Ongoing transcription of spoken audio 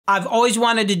I've always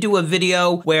wanted to do a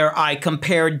video where I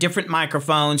compare different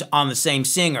microphones on the same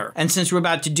singer. And since we're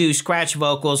about to do scratch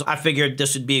vocals, I figured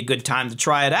this would be a good time to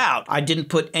try it out. I didn't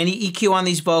put any EQ on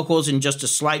these vocals and just a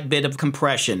slight bit of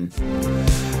compression.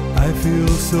 I feel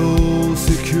so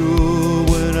secure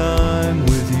when I'm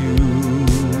with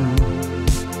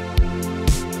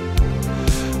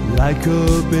you, like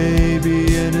a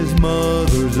baby in his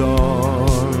mother's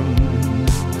arms.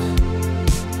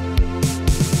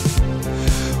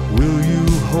 Will you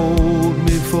hold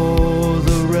me for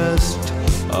the rest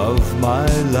of my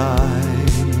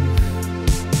life?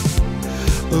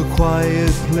 A quiet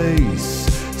place,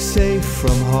 safe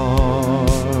from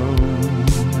harm.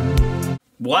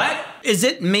 What? Is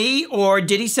it me, or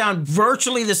did he sound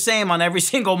virtually the same on every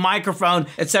single microphone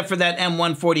except for that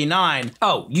M149?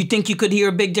 Oh, you think you could hear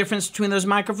a big difference between those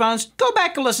microphones? Go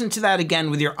back and listen to that again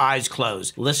with your eyes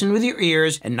closed. Listen with your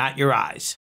ears and not your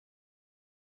eyes.